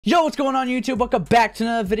Yo, what's going on YouTube? Welcome back to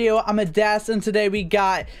another video. I'm Das, and today we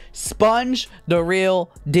got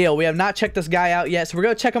SpongeDaRealDeal. We have not checked this guy out yet, so we're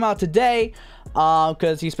gonna check him out today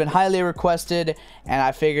because he's been highly requested, and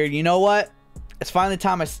I figured, you know what, it's finally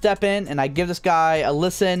time I step in and I give this guy a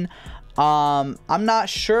listen. I'm not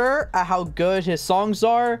sure how good his songs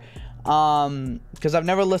are because I've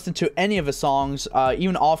never listened to any of his songs,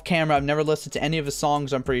 even off camera. I've never listened to any of his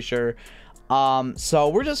songs, I'm pretty sure. So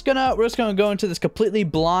we're just gonna go into this completely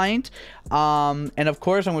blind, and of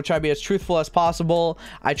course I'm gonna try to be as truthful as possible.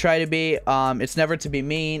 I try to be. It's never to be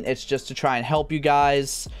mean. It's just to try and help you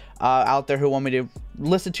guys out there who want me to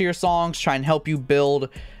listen to your songs, try and help you build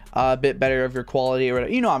a bit better of your quality or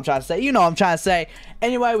whatever. You know what I'm trying to say. You know what I'm trying to say.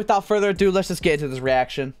 Anyway, without further ado, let's just get into this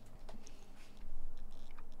reaction.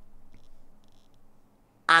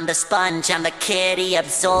 I'm the sponge, I'm the kitty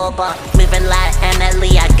absorber. Moving like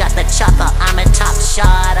NLE, I got the chopper. I'm a top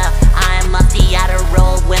shotter. I'm off the outer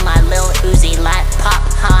roll with my lil Uzi like Pop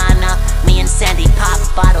Hana. Me and Sandy pop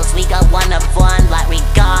bottles, we got one of one like we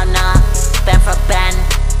gonna. Ben for Ben,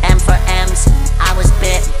 M for M's. I was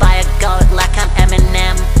bit by a goat like I'm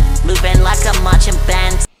Eminem. Moving like a marching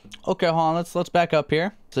band. Okay, hold on, let's back up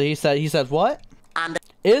here. So he said what?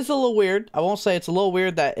 It is a little weird. I won't say it's a little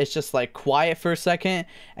weird that it's just like quiet for a second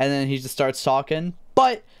and then he just starts talking,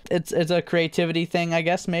 but it's a creativity thing, I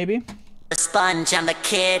guess, maybe. The sponge, I'm the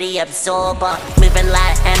kitty absorber. Moving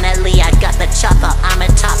like NLE, I got the chopper. I'm a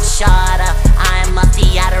top shotter. I'm off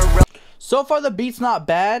the outer road. So far the beat's not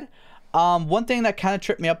bad. One thing that kind of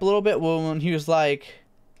tripped me up a little bit when he was like,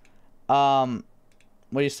 what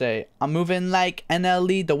do you say? I'm moving like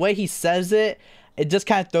NLE. The way he says it, it just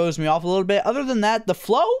kind of throws me off a little bit. Other than that, the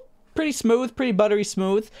flow, pretty smooth, pretty buttery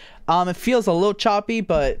smooth. It feels a little choppy,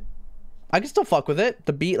 but I can still fuck with it.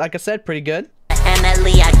 The beat, like I said, pretty good.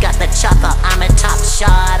 NLE, I got the chopper. I'm a top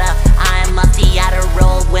shotter. I'm off the outer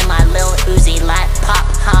roll with my lil Uzi like Pop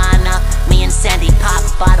Hana. Me and Sandy pop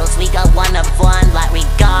bottles, we got one of one like we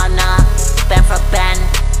gonna. Ben for Ben,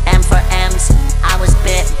 M for M's. I was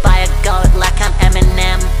bit by a goat like I'm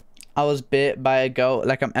Eminem. I was bit by a goat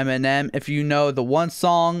like I'm Eminem. If you know the one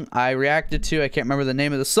song I reacted to, I can't remember the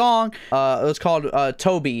name of the song. It was called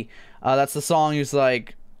Toby. That's the song. He was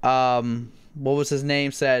like, what was his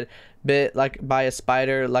name? Said, bit like by a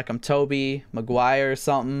spider like I'm Toby Maguire or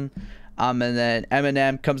something. And then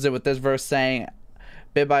Eminem comes in with this verse saying,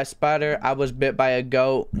 bit by a spider, I was bit by a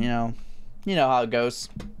goat. You know how it goes.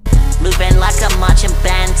 Moving like a marching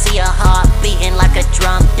band, see your heart beating like a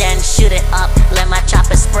drum, then shoot it up, let my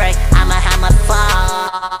chopper spray, I'ma hammer fire.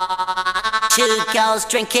 2 girls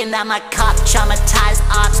drinking at my cup, traumatized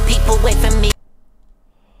ops, people wait for me.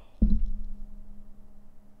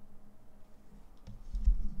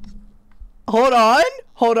 Hold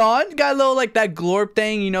on, got a little like that Glorb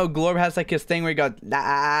thing, you know, Glorb has like his thing where he goes,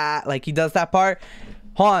 nah, like he does that part.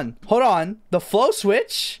 Hold on, the flow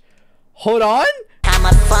switch, hold on. I'm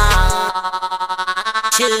a fire.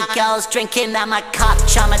 2 girls drinking at my cup,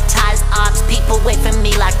 traumatized ops, people wait for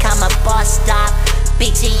me like I'm a boss stop.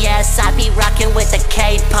 BTS, I be rocking with the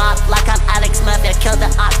K-pop like I'm Alex Murphy, I kill the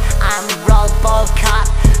ops. I'm Robocop,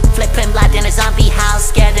 flipping like in a zombie house,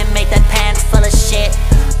 scared to make their pants full of shit.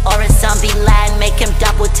 Or in Zombie Land, make him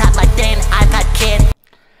double tap like they're an iPad kid.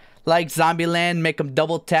 Like Zombie Land, make him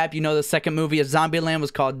double tap. You know the second movie of Zombie Land was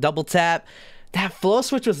called Double Tap. That flow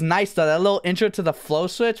switch was nice though. That little intro to the flow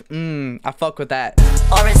switch, I fuck with that.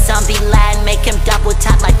 Or in Zombie Land, make him double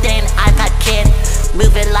tap like they're an iPad kid.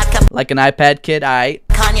 Moving like an iPad kid, aight.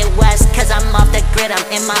 Kanye West, cause I'm off the grid, I'm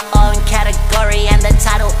in my own category, and the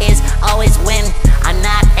title is always win. I'm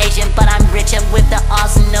not Asian, but I'm rich and with the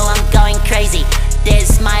arsenal, I'm going crazy.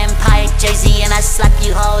 This my empire, Jay-Z, and I slap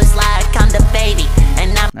you hoes like I'm the baby.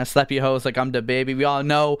 And I slap you hoes like I'm the baby. We all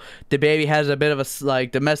know the baby has a bit of a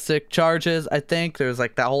like domestic charges. I think there's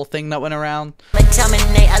like that whole thing that went around. I'm a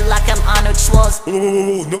Terminator like I'm Arnold Schwarzenegger.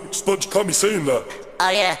 Whoa, no, Sponge, can't be saying that.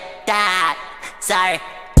 Oh yeah, that. Sorry.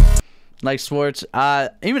 Like Schwartz.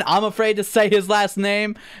 Even I'm afraid to say his last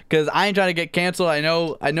name because I ain't trying to get canceled. I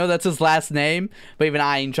know that's his last name, but even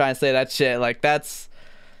I ain't trying to say that shit. Like that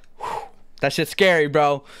shit's scary,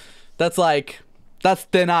 bro. That's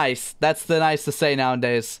thin ice. That's thin ice to say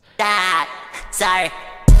nowadays. That. Sorry.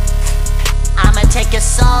 I'ma take your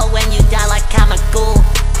soul when you die like I'm a ghoul.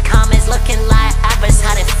 Comments looking like Abbas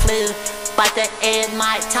had it flu, but there is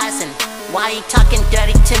Mike Tyson. Why you talking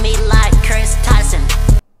dirty to me like Chris Tyson?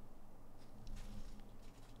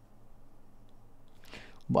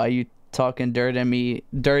 Why you talking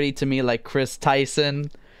dirty to me like Chris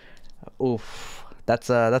Tyson? Oof, that's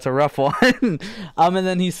a rough one. And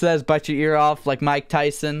then he says, "Bite your ear off like Mike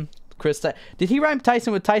Tyson." Did he rhyme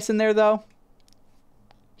Tyson with Tyson there though?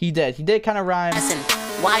 He did kind of rhyme.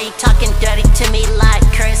 Why you talking dirty to me like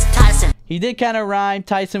Chris Tyson? He did kind of rhyme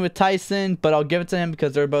Tyson with Tyson, but I'll give it to him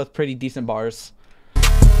because they're both pretty decent bars.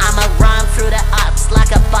 I'ma rhyme through the ups like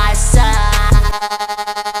a bicep.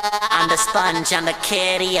 I'm the sponge, I'm the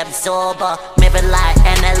kitty absorber. Mirror like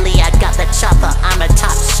NLE, I got the chopper, I'm a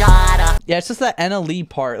top shotter. Yeah, it's just that NLE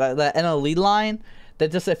part, that NLE line,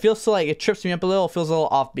 that just, it feels so like, it trips me up a little, it feels a little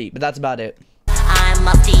offbeat, but that's about it. I'm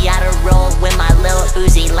up the Adderall with my little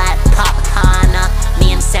Uzi like Pop Hana.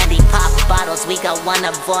 Me and Sandy pop bottles, we got one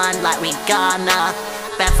of one like Rihanna.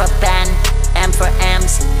 Ben for Ben, M for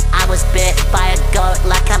M's. I was bit by a goat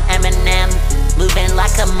like I'm Eminem. Moving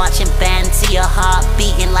like a marching band to your heart,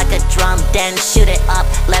 beating like a drum. Then shoot it up,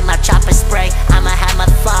 let my chopper spray. I'ma have my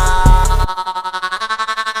fun.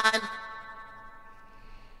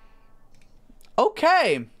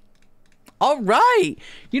 Okay. Alright.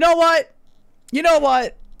 You know what?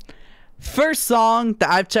 First song that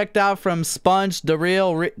I've checked out from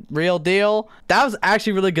SpongeDaRealDeal, that was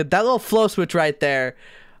actually really good. That little flow switch right there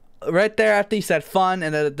after he said fun,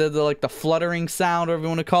 and the like the fluttering sound, or whatever you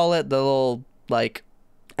want to call it, the little like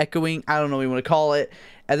echoing, I don't know what you want to call it,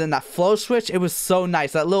 and then that flow switch, it was so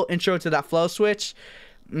nice. That little intro to that flow switch,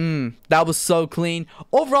 that was so clean.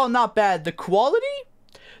 Overall, not bad. The quality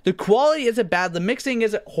isn't bad. The mixing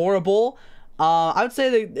isn't horrible. I would say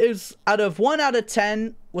that it's out of 1 out of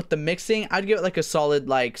 10 with the mixing, I'd give it like a solid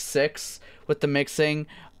like 6 with the mixing.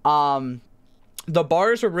 The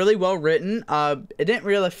bars were really well written. It didn't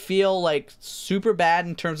really feel like super bad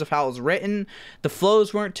in terms of how it was written. The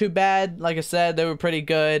flows weren't too bad. Like I said, they were pretty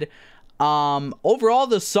good. Overall,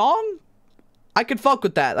 the song, I could fuck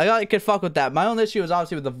with that. I could fuck with that. My only issue was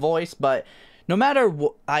obviously with the voice, but no matter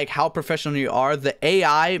like how professional you are, the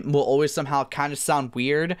AI will always somehow kind of sound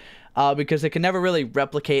weird. Because it can never really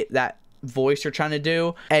replicate that voice you're trying to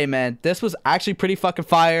do. Hey man, this was actually pretty fucking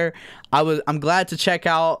fire. I'm glad to check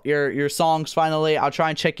out your songs finally. I'll try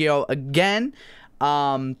and check you out again.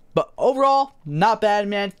 But overall, not bad,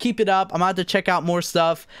 man. Keep it up. I'm about to check out more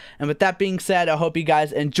stuff. And with that being said, I hope you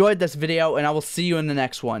guys enjoyed this video, and I will see you in the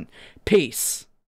next one. Peace.